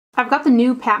I've got the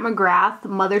new Pat McGrath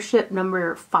Mothership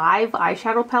number 5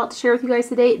 eyeshadow palette to share with you guys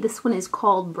today. This one is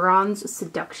called Bronze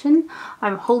Seduction.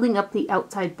 I'm holding up the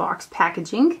outside box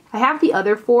packaging. I have the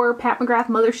other 4 Pat McGrath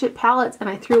Mothership palettes and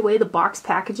I threw away the box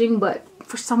packaging, but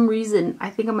for some reason I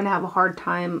think I'm gonna have a hard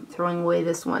time throwing away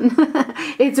this one.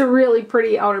 It's a really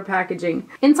pretty outer packaging.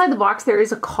 Inside the box there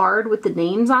is a card with the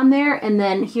names on there, and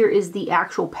then here is the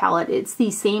actual palette. It's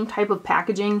the same type of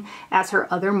packaging as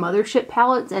her other Mothership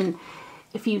palettes, and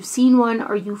if you've seen one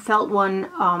or you felt one,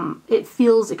 it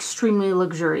feels extremely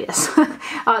luxurious.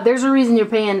 There's a reason you're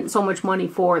paying so much money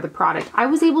for the product. I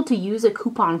was able to use a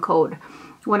coupon code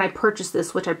when I purchased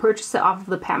this, which I purchased it off of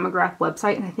the Pat McGrath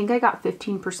website, and I think I got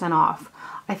 15% off.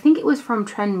 I think it was from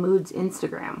Trend Mood's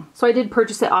Instagram. So I did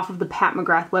purchase it off of the Pat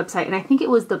McGrath website, and I think it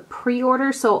was the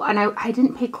pre-order, and I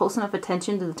didn't pay close enough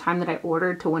attention to the time that I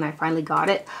ordered to when I finally got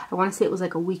it. I want to say it was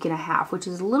like a week and a half, which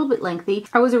is a little bit lengthy.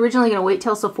 I was originally going to wait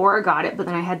till Sephora got it, but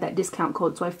then I had that discount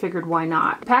code, so I figured why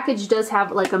not. The package does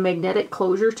have like a magnetic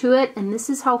closure to it, and this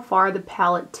is how far the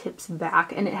palette tips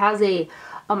back, and it has a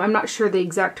I'm not sure the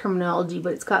exact terminology,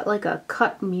 but it's got like a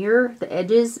cut mirror, the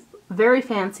edges. Very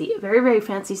fancy, very, very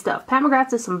fancy stuff. Pat McGrath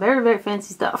does some very, very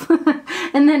fancy stuff.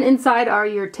 And then inside are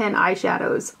your 10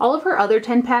 eyeshadows. All of her other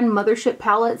 10 pan Mothership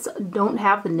palettes don't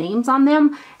have the names on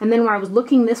them. And then when I was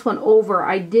looking this one over,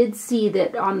 I did see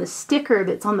that on the sticker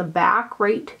that's on the back,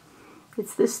 right,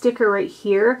 it's this sticker right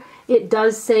here, it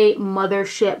does say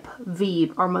Mothership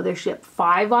V or Mothership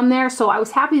 5 on there. So I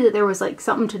was happy that there was like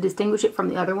something to distinguish it from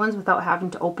the other ones without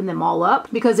having to open them all up,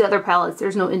 because the other palettes,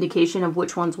 there's no indication of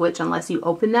which one's which unless you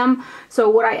open them. So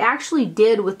what I actually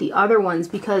did with the other ones,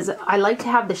 because I like to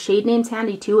have the shade names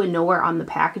handy too, and nowhere on the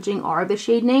packaging are the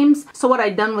shade names. So what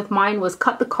I'd done with mine was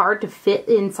cut the card to fit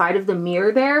inside of the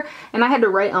mirror there, and I had to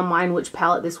write on mine which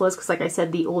palette this was, because like I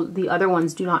said, the other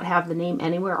ones do not have the name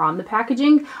anywhere on the packaging.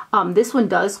 This one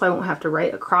does, so I won't have to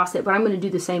write across it, but I'm going to do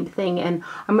the same thing, and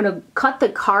I'm going to cut the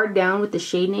card down with the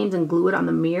shade names and glue it on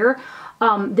the mirror.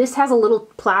 This has a little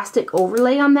plastic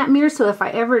overlay on that mirror, so if I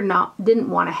ever didn't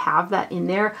want to have that in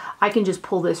there, I can just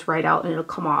pull this right out and it'll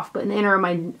come off. But in the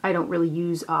interim, I don't really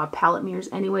use palette mirrors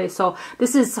anyway, so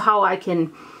this is how I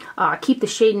can keep the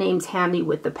shade names handy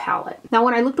with the palette. Now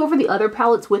when I looked over the other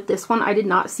palettes with this one, I did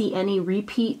not see any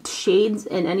repeat shades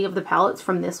in any of the palettes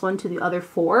from this one to the other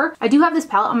 4. I do have this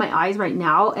palette on my eyes right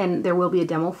now, and there will be a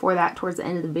demo for that towards the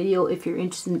end of the video if you're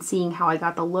interested in seeing how I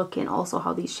got the look and also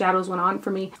how these shadows went on for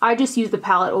me. I just used the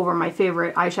palette over my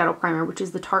favorite eyeshadow primer, which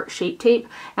is the Tarte Shape Tape,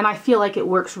 and I feel like it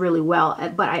works really well,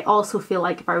 but I also feel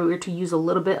like if I were to use a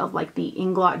little bit of like the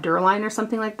Inglot Durline or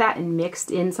something like that and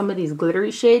mixed in some of these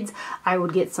glittery shades, I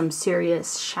would get some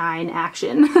serious shine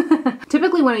action.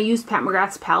 Typically when I use Pat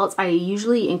McGrath's palettes, I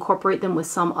usually incorporate them with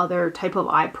some other type of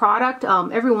eye product.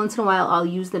 Every once in a while I'll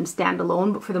use them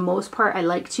standalone, but for the most part I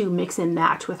like to mix and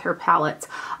match with her palettes.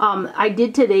 I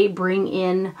did today bring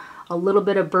in a little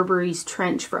bit of Burberry's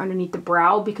Trench for underneath the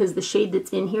brow, because the shade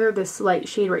that's in here, this light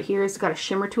shade right here, has got a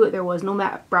shimmer to it. There was no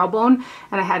matte brow bone,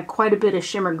 and I had quite a bit of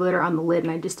shimmer glitter on the lid,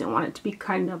 and I just didn't want it to be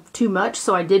kind of too much,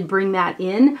 so I did bring that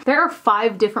in. There are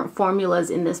 5 different formulas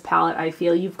in this palette, I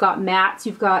feel. You've got mattes,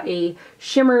 you've got a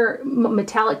shimmer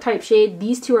metallic type shade.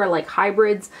 These 2 are like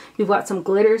hybrids. You've got some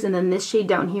glitters, and then this shade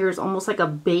down here is almost like a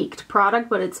baked product,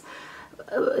 but it's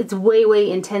way, way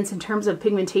intense in terms of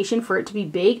pigmentation for it to be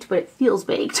baked, but it feels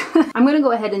baked. I'm going to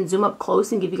go ahead and zoom up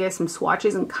close and give you guys some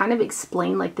swatches and kind of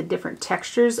explain like the different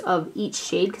textures of each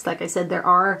shade, because like I said, there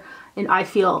are, and I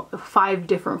feel, 5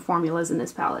 different formulas in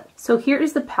this palette. So here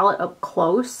is the palette up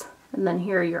close, and then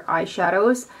here are your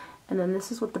eyeshadows, and then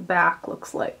this is what the back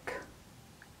looks like.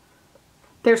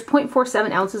 There's 0.47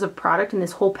 ounces of product in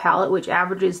this whole palette, which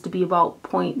averages to be about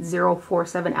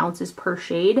 0.047 ounces per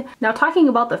shade. Now talking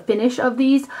about the finish of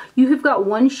these, you have got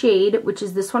one shade, which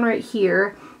is this one right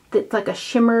here, that's like a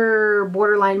shimmer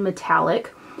borderline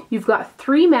metallic. You've got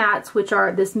 3 mattes, which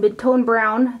are this mid-tone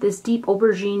brown, this deep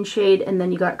aubergine shade, and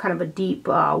then you got kind of a deep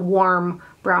warm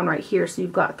brown right here. So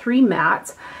you've got 3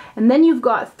 mattes. And then you've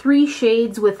got 3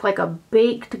 shades with like a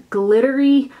baked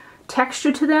glittery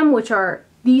texture to them, which are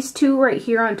these 2 right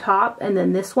here on top, and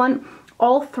then this one,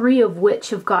 all 3 of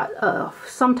which have got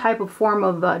some type of form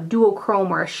of duochrome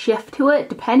or a shift to it,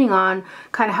 depending on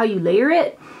kind of how you layer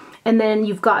it. And then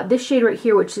you've got this shade right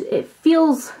here, which it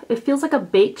feels like a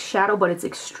baked shadow, but it's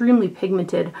extremely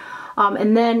pigmented.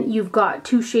 And then you've got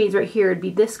 2 shades right here, it'd be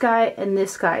this guy and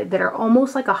this guy, that are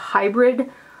almost like a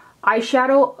hybrid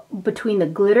eyeshadow between the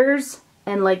glitters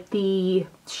and like the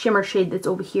shimmer shade that's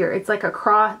over here. It's like a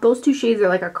cross, those 2 shades are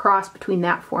like a cross between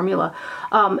that formula.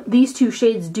 These 2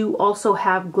 shades do also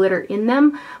have glitter in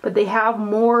them, but they have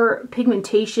more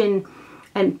pigmentation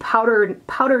and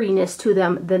powderiness to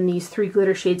them than these three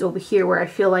glitter shades over here, where I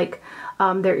feel like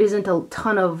there isn't a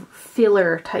ton of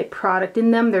filler type product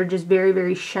in them. They're just very,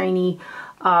 very shiny,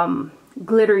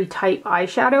 glittery type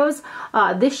eyeshadows.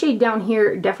 This shade down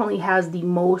here definitely has the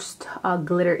most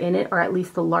glitter in it, or at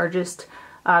least the largest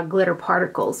glitter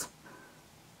particles.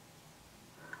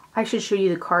 I should show you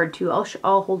the card too.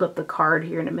 I'll hold up the card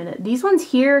here in a minute. These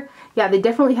ones here, yeah, they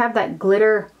definitely have that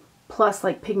glitter plus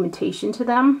like pigmentation to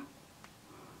them.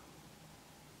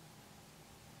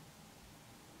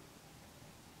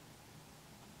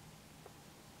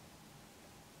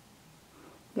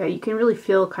 Yeah, you can really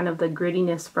feel kind of the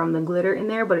grittiness from the glitter in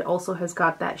there, but it also has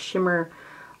got that shimmer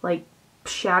like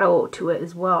shadow to it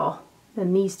as well.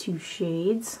 Then these two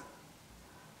shades.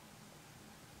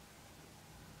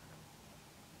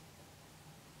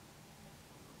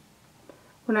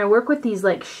 When I work with these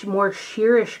like more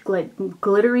sheerish, like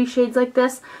glittery shades like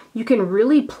this, you can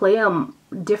really play them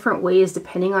different ways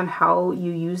depending on how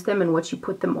you use them and what you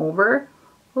put them over.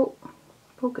 Oh,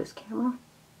 focus camera.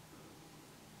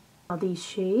 Now these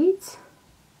shades.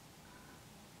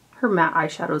 Her matte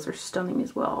eyeshadows are stunning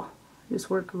as well. They just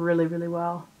work really, really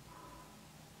well.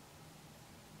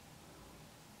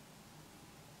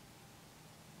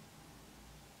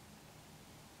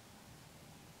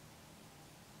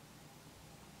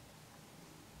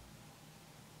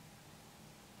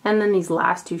 And then these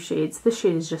last two shades. This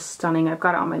shade is just stunning. I've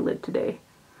got it on my lid today.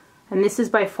 And this is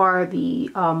by far the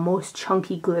most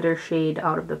chunky glitter shade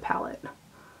out of the palette.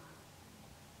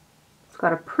 It's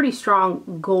got a pretty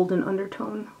strong golden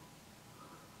undertone.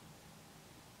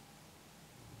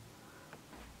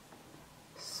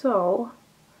 So,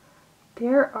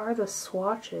 there are the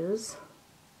swatches.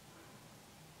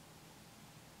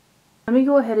 Let me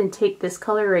go ahead and take this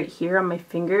color right here on my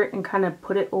finger and kind of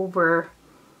put it over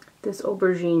this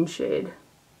aubergine shade,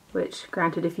 which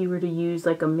granted if you were to use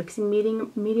like a mixing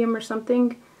medium or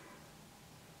something,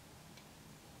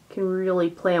 can really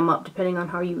play them up depending on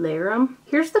how you layer them.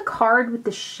 Here's the card with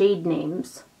the shade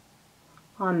names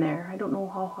on there. I don't know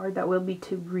how hard that will be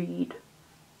to read.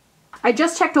 I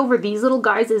just checked over these little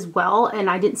guys as well, and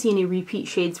I didn't see any repeat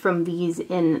shades from these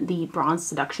in the Bronze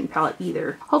Seduction palette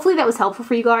either. Hopefully that was helpful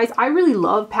for you guys. I really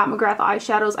love Pat McGrath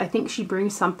eyeshadows. I think she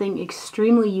brings something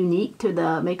extremely unique to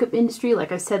the makeup industry.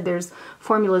 Like I said, there's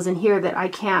formulas in here that I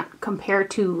can't compare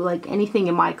to like anything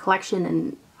in my collection,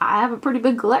 and I have a pretty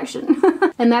big collection.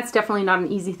 And that's definitely not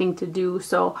an easy thing to do.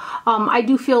 So I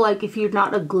do feel like if you're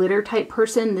not a glitter type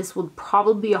person, this will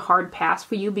probably be a hard pass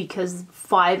for you, because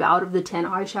 5 out of the 10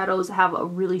 eyeshadows have a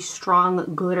really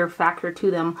strong glitter factor to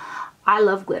them. I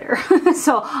love glitter,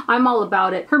 so I'm all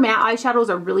about it. Her matte eyeshadows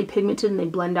are really pigmented and they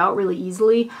blend out really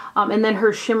easily. And then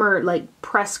her shimmer, like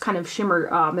pressed kind of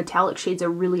shimmer metallic shades are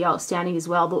really outstanding as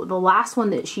well. The last one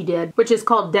that she did, which is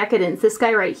called Decadence, this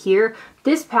guy right here,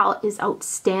 this palette is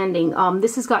outstanding.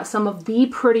 This has got some of the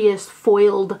prettiest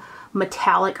foiled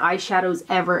metallic eyeshadows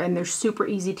ever, and they're super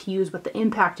easy to use, but the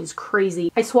impact is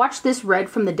crazy. I swatched this red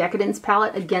from the Decadence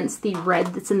palette against the red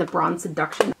that's in the Bronze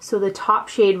Seduction. So the top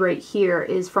shade right here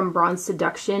is from Bronze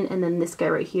Seduction, and then this guy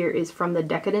right here is from the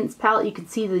Decadence palette. You can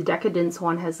see the Decadence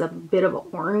one has a bit of an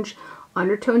orange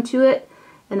undertone to it,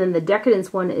 and then the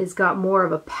Decadence one is got more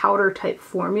of a powder type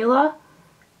formula,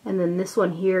 and then this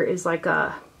one here is like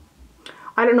a,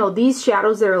 I don't know, these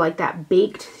shadows that are like that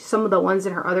baked, some of the ones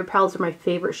in her other palettes are my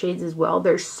favorite shades as well.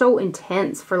 They're so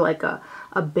intense for like a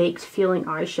baked feeling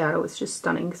eyeshadow. It's just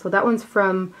stunning. So that one's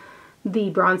from the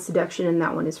Bronze Seduction and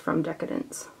that one is from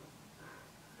Decadence.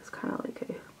 It's kind of like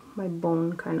my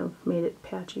bone kind of made it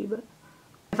patchy, but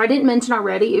if I didn't mention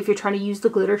already, if you're trying to use the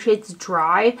glitter shades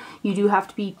dry, you do have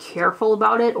to be careful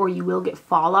about it or you will get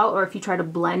fallout, or if you try to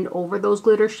blend over those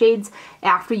glitter shades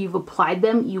after you've applied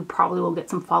them, you probably will get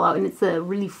some fallout, and it's a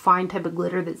really fine type of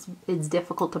glitter it's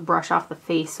difficult to brush off the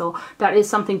face, so that is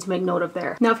something to make note of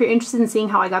there. Now if you're interested in seeing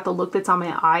how I got the look that's on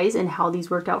my eyes and how these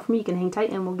worked out for me, you can hang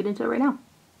tight and we'll get into it right now.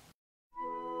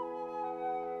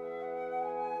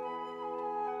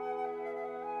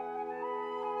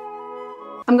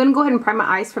 I'm going to go ahead and prime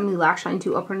my eyes from the lash line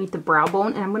to up underneath the brow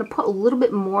bone, and I'm going to put a little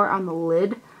bit more on the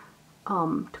lid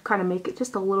to kind of make it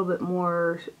just a little bit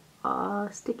more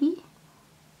sticky.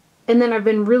 And then I've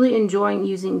been really enjoying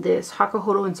using this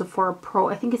Hakuhodo and Sephora Pro,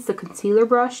 I think it's the concealer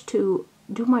brush, to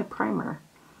do my primer.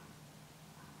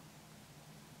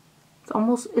 It's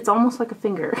almost like a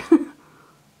finger.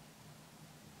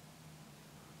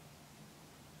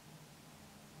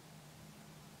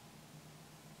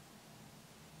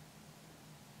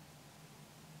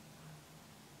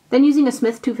 Then using a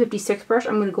Smith 256 brush,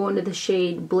 I'm going to go into the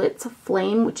shade Blitz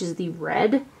Flame, which is the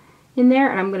red in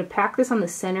there, and I'm going to pack this on the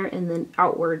center and then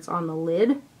outwards on the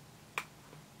lid.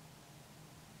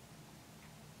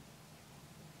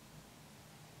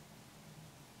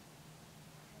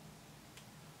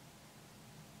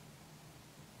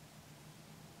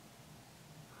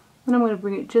 And I'm going to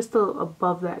bring it just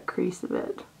above that crease a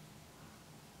bit.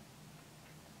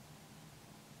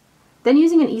 Then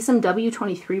using an Esom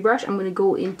W23 brush, I'm going to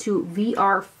go into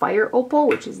VR Fire Opal,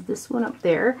 which is this one up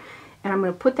there. And I'm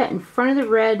going to put that in front of the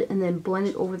red and then blend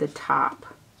it over the top.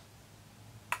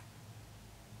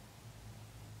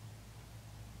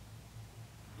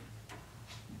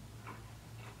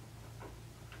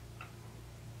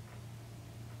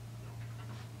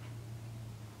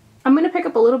 I'm going to pick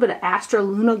up a little bit of Astra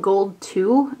Luna Gold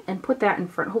too and put that in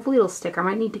front. Hopefully it'll stick. I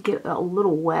might need to get a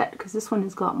little wet because this one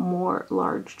has got more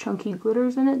large chunky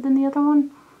glitters in it than the other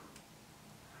one.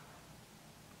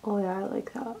 Oh yeah, I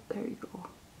like that. There you go.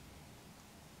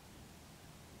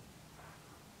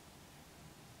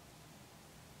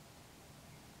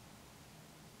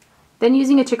 Then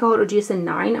using a Chikuhodo GSN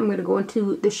 9, I'm going to go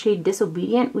into the shade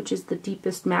Disobedient, which is the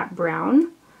deepest matte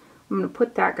brown. I'm going to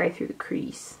put that guy through the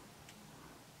crease.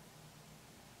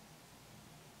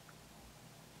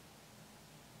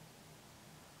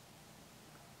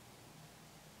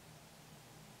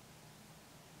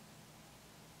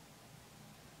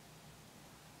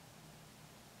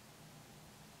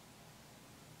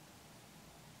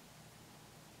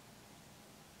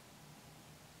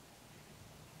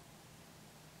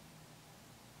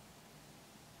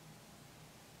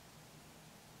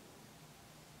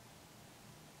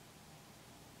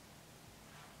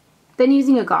 Then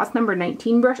using a Goth number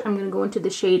 19 brush, I'm going to go into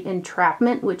the shade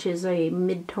Entrapment, which is a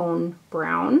mid-tone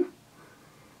brown.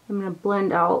 I'm going to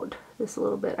blend out this a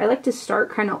little bit. I like to start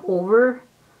kind of over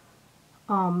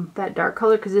that dark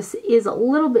color because this is a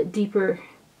little bit deeper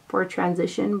for a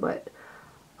transition, but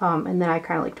and then I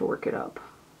kind of like to work it up.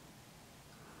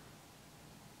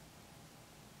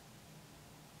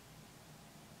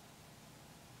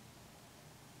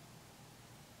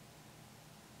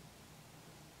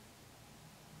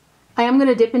 I am going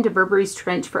to dip into Burberry's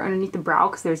Trench for underneath the brow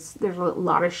because there's a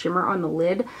lot of shimmer on the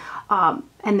lid,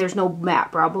 and there's no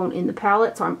matte brow bone in the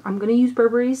palette, so I'm going to use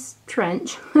Burberry's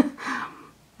Trench.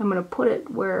 I'm going to put it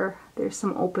where there's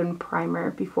some open primer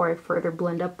before I further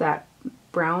blend up that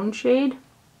brown shade.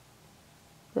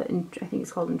 That I think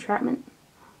it's called Entrapment.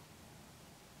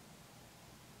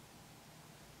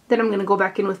 Then I'm going to go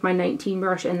back in with my 19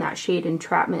 brush and that shade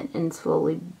Entrapment and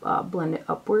slowly blend it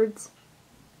upwards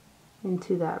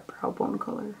into that brow bone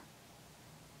color.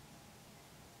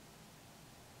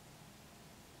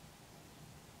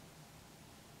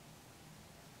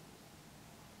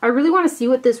 I really want to see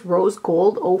what this Rose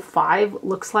Gold 05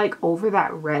 looks like over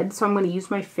that red, so I'm going to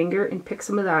use my finger and pick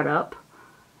some of that up.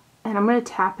 And I'm going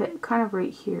to tap it kind of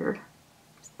right here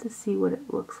just to see what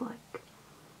it looks like.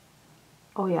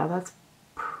 Oh yeah, that's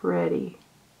pretty.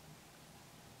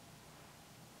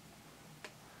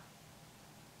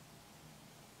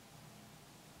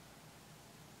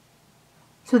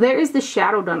 So there is the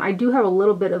shadow done. I do have a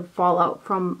little bit of fallout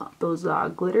from those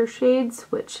glitter shades,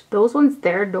 which those ones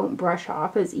there don't brush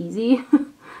off as easy,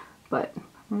 but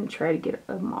I'm going to try to get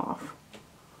them off.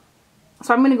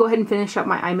 So I'm going to go ahead and finish up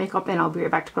my eye makeup and I'll be right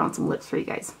back to put on some lips for you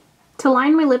guys. To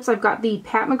line my lips, I've got the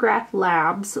Pat McGrath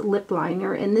Labs lip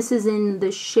liner, and this is in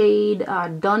the shade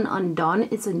Done Undone.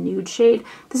 It's a nude shade.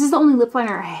 This is the only lip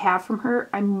liner I have from her.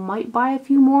 I might buy a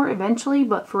few more eventually,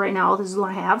 but for right now, this is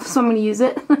what I have, so I'm going to use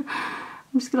it.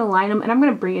 I'm just going to line them, and I'm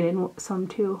going to bring it in some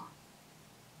too.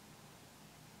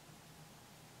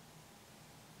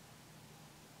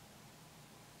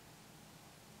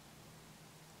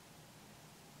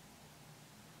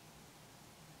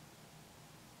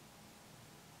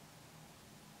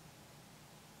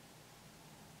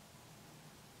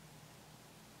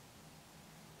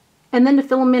 And then to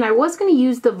fill them in, I was going to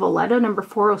use the Valletta number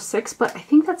 406, but I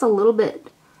think that's a little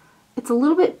bit, it's a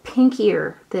little bit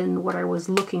pinkier than what I was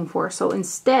looking for. So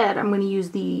instead, I'm going to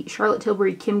use the Charlotte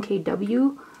Tilbury Kim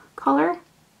KW color.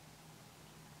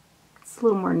 It's a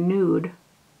little more nude.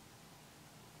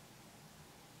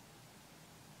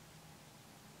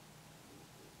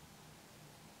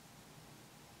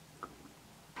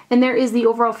 And there is the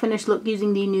overall finished look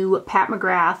using the new Pat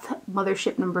McGrath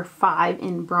Mothership number 5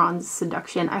 in Bronze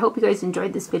Seduction. I hope you guys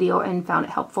enjoyed this video and found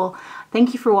it helpful.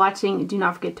 Thank you for watching. Do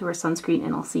not forget to wear sunscreen,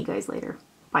 and I'll see you guys later.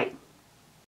 Bye.